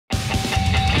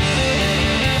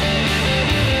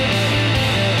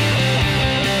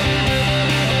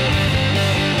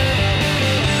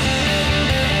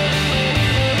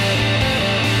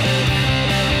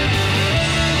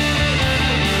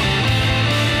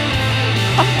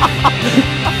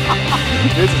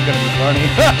This is gonna be funny.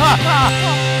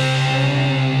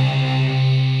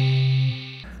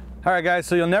 All right, guys,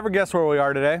 so you'll never guess where we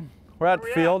are today. We're out at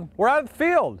the field. We're out at the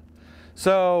field.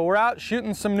 So we're out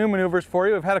shooting some new maneuvers for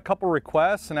you. We've had a couple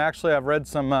requests, and actually I've read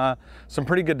some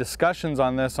pretty good discussions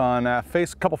on this on a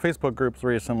couple Facebook groups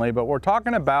recently, but we're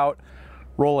talking about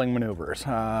rolling maneuvers.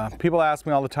 People ask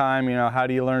me all the time, you know, how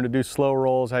do you learn to do slow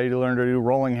rolls? How do you learn to do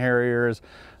rolling harriers?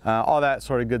 All that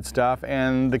sort of good stuff.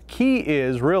 And the key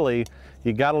is really,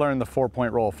 you got to learn the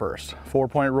 4-point roll first.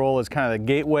 4-point roll is kind of the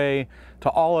gateway to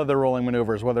all of the rolling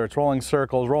maneuvers, whether it's rolling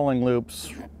circles, rolling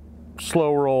loops,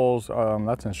 slow rolls.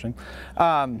 That's interesting.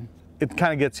 It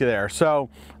kind of gets you there. So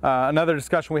another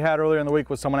discussion we had earlier in the week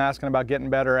was someone asking about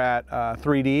getting better at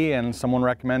 3D, and someone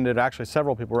recommended, actually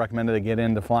several people recommended, they get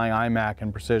into flying IMAC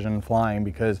and precision flying,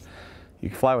 because you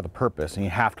can fly with a purpose and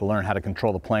you have to learn how to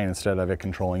control the plane instead of it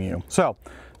controlling you. So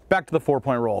back to the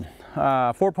 4-point roll.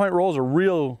 4-point roll is a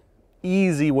real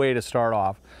easy way to start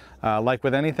off. Like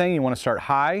with anything, you want to start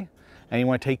high and you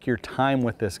want to take your time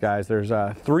with this, guys. There's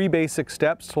 3 basic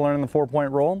steps to learn the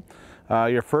 4-point roll.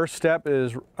 Your first step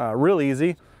is real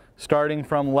easy, starting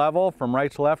from level, from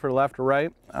right to left or left to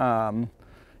right.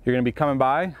 You're going to be coming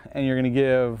by and you're going to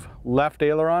give left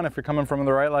aileron. If you're coming from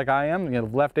the right like I am, you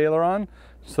give left aileron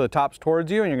so the top's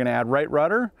towards you, and you're going to add right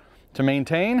rudder to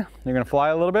maintain. You're going to fly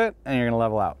a little bit and you're going to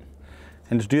level out.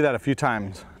 And just do that a few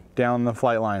times down the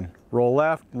flight line. Roll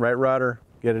left, right rudder,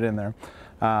 get it in there.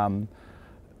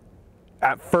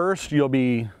 At first, you'll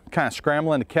be kind of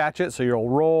scrambling to catch it, so you'll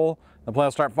roll, the plane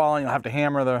will start falling, you'll have to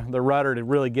hammer the rudder to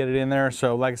really get it in there.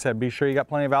 So like I said, be sure you got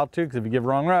plenty of altitude, because if you give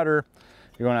wrong rudder,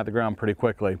 you're going out the ground pretty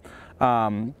quickly.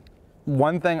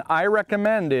 One thing I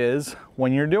recommend is,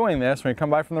 when you're doing this, when you come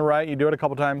by from the right, you do it a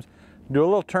couple times, do a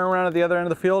little turnaround at the other end of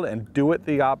the field and do it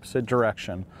the opposite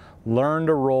direction. Learn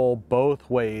to roll both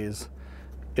ways.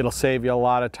 It'll save you a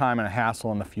lot of time and a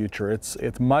hassle in the future.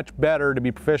 It's much better to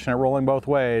be proficient at rolling both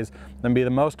ways than be the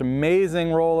most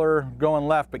amazing roller going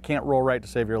left but can't roll right to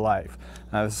save your life.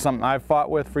 This is something I've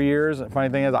fought with for years. The funny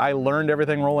thing is, I learned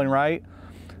everything rolling right.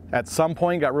 At some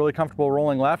point got really comfortable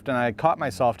rolling left, and I caught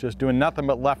myself just doing nothing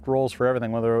but left rolls for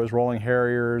everything, whether it was rolling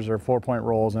harriers or 4-point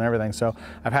rolls and everything. So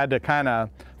I've had to kind of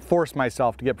force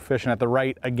myself to get proficient at the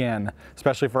right again,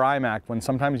 especially for IMAC, when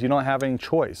sometimes you don't have any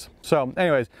choice. So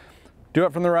anyways, do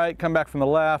it from the right, come back from the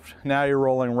left. Now you're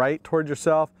rolling right towards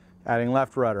yourself, adding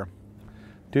left rudder.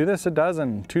 Do this a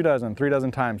dozen, 2 dozen, 3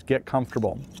 dozen times, get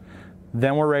comfortable.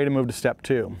 Then we're ready to move to step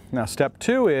 2. Now step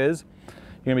 2 is,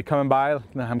 you're gonna be coming by,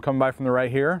 I'm coming by from the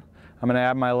right here. I'm gonna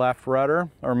add my left rudder,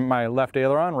 or my left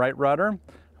aileron, right rudder. I'm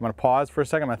gonna pause for a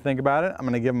second, I'm gonna think about it. I'm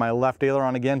gonna give my left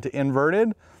aileron again to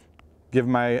inverted, give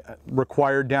my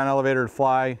required down elevator to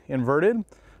fly inverted.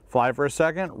 Fly for a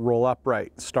second, roll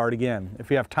upright, start again. If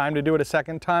you have time to do it a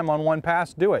second time on one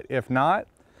pass, do it. If not,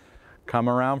 come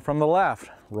around from the left,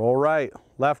 roll right,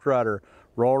 left rudder,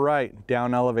 roll right,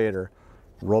 down elevator,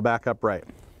 roll back upright.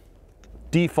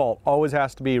 Default always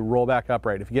has to be roll back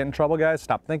upright. If you get in trouble, guys,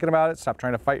 stop thinking about it, stop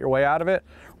trying to fight your way out of it.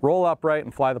 Roll upright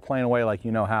and fly the plane away like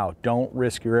you know how. Don't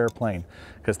risk your airplane,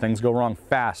 because things go wrong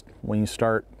fast when you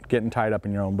start getting tied up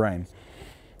in your own brain.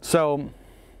 So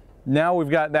now we've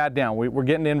got that down. We're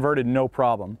getting inverted, no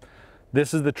problem.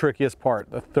 This is the trickiest part.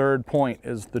 The 3rd point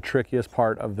is the trickiest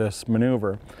part of this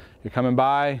maneuver. You're coming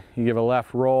by, you give a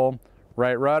left roll,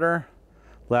 right rudder,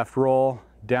 left roll,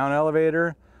 down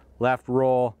elevator, left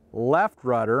roll, left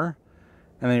rudder,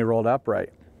 and then you rolled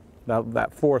upright. That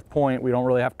 4th point we don't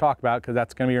really have to talk about, because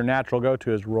that's going to be your natural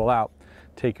go-to, is roll out.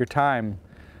 Take your time,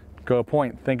 go a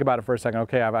point, think about it for a second.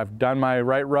 Okay, I've done my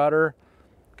right rudder.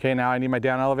 Okay, now I need my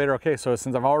down elevator. Okay, so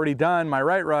since I've already done my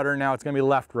right rudder, now it's gonna be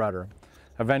left rudder.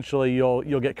 Eventually you'll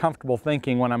get comfortable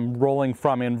thinking, when I'm rolling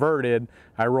from inverted,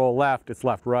 I roll left, it's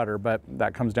left rudder, but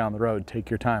that comes down the road. Take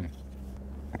your time.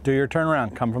 Do your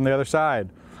turnaround, come from the other side.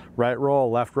 Right roll,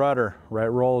 left rudder, right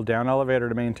roll, down elevator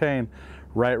to maintain.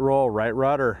 Right roll, right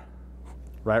rudder,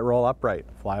 right roll upright,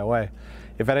 fly away.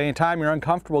 If at any time you're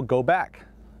uncomfortable, go back.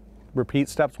 Repeat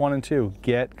steps 1 and 2,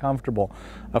 get comfortable.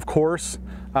 Of course,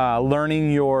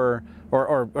 learning your,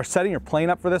 or setting your plane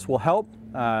up for this will help.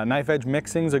 Knife edge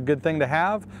mixing is a good thing to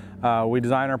have. We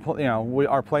design our,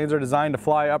 our planes are designed to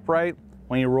fly upright.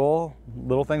 When you roll,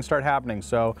 little things start happening.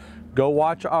 So go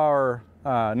watch our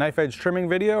knife edge trimming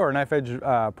video, or knife edge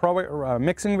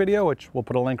mixing video, which we'll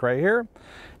put a link right here,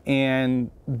 and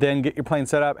then get your plane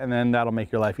set up, and then that'll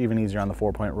make your life even easier on the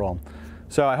 4-point roll.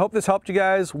 So I hope this helped you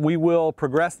guys. We will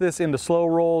progress this into slow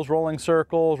rolls, rolling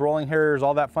circles, rolling harriers,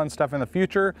 all that fun stuff in the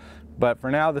future. But for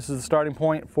now, this is the starting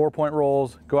point, 4-point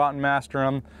rolls. Go out and master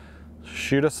them.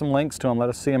 shoot us some links to them. Let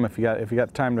us see them if you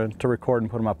got time to record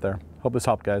and put them up there. Hope this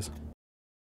helped, guys.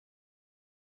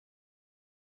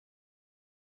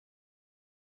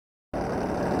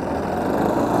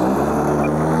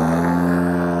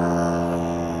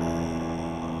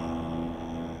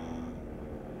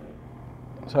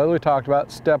 So as we talked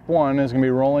about, step one is going to be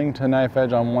rolling to knife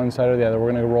edge on one side or the other.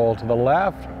 We're going to roll to the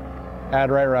left, add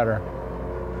right rudder,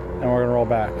 and we're going to roll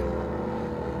back.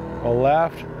 Roll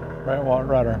left, right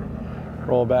rudder,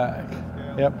 roll back.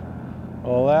 Yep.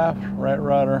 Roll left, right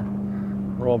rudder,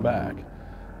 roll back.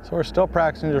 So we're still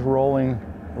practicing just rolling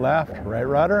left, right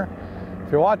rudder.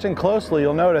 If you're watching closely,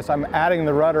 you'll notice I'm adding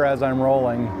the rudder as I'm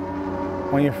rolling.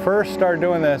 When you first start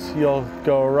doing this, you'll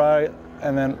go right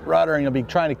and then rudder, and you'll be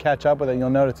trying to catch up with it. You'll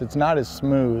notice it's not as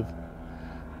smooth,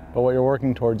 but what you're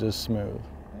working towards is smooth.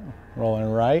 Rolling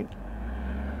right,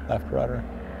 left rudder,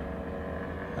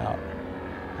 out,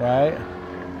 right,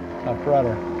 left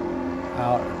rudder,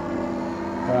 out,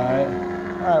 right.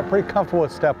 All right, pretty comfortable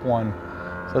with step one.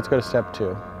 So let's go to step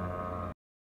two.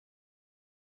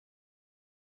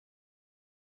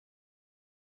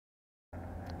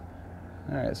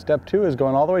 All right, step two is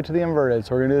going all the way to the inverted.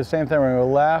 So we're gonna do the same thing. We're gonna go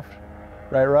left,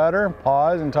 right rudder,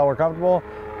 pause until we're comfortable,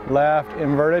 left,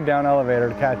 inverted, down elevator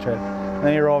to catch it. And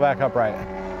then you roll back upright.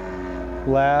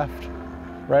 Left,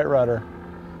 right rudder,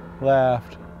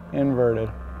 left, inverted,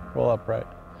 roll upright.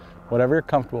 Whatever you're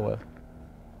comfortable with.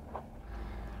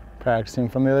 Practicing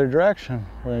from the other direction.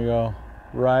 We're gonna go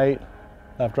right,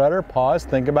 left rudder, pause,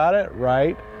 think about it,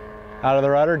 right, out of the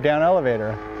rudder, down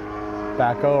elevator,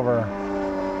 back over,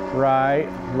 right,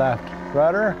 left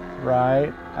rudder,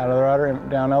 right, out of the rudder,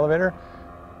 down elevator,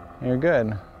 and you're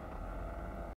good.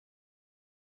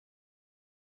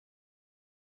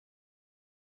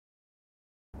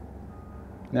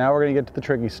 Now we're gonna get to the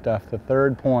tricky stuff, the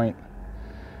third point.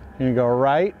 You're gonna go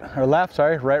right, or left,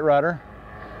 sorry, right rudder,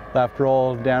 left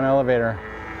roll, down elevator,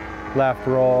 left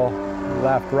roll,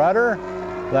 left rudder,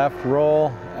 left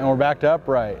roll, and we're back to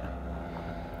upright.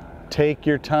 Take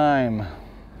your time.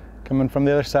 Coming from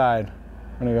the other side.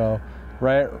 I'm gonna go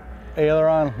right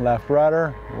aileron, left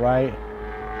rudder, right,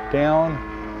 down,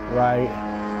 right,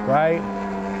 right,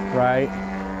 right,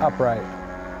 upright.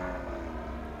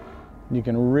 You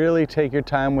can really take your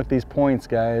time with these points,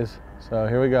 guys. So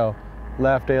here we go.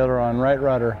 Left aileron, right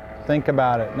rudder. Think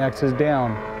about it. Next is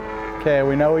down. Okay,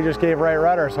 we know we just gave right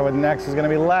rudder, so the next is gonna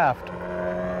be left.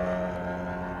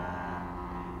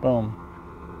 Boom.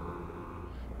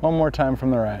 One more time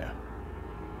from the right.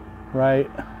 Right,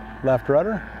 left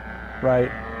rudder,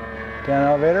 right, down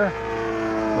elevator,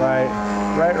 right,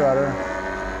 right rudder,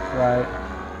 right,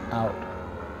 out.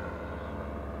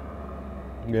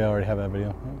 Yeah, I already have that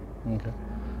video. Okay.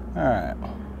 All right.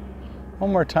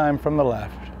 One more time from the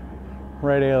left.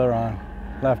 Right aileron,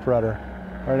 left rudder,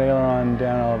 right aileron,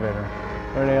 down elevator,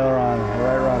 right aileron,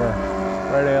 right rudder,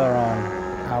 right aileron,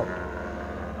 out.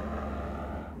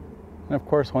 And of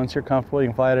course, once you're comfortable, you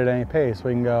can fly it at any pace.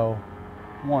 We can go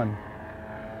 1,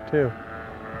 2,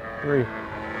 3,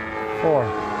 4.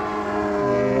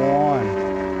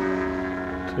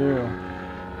 1, 2,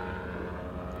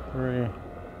 3,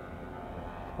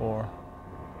 4.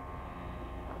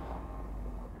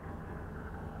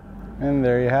 And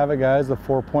there you have it, guys, the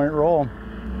 4-point roll.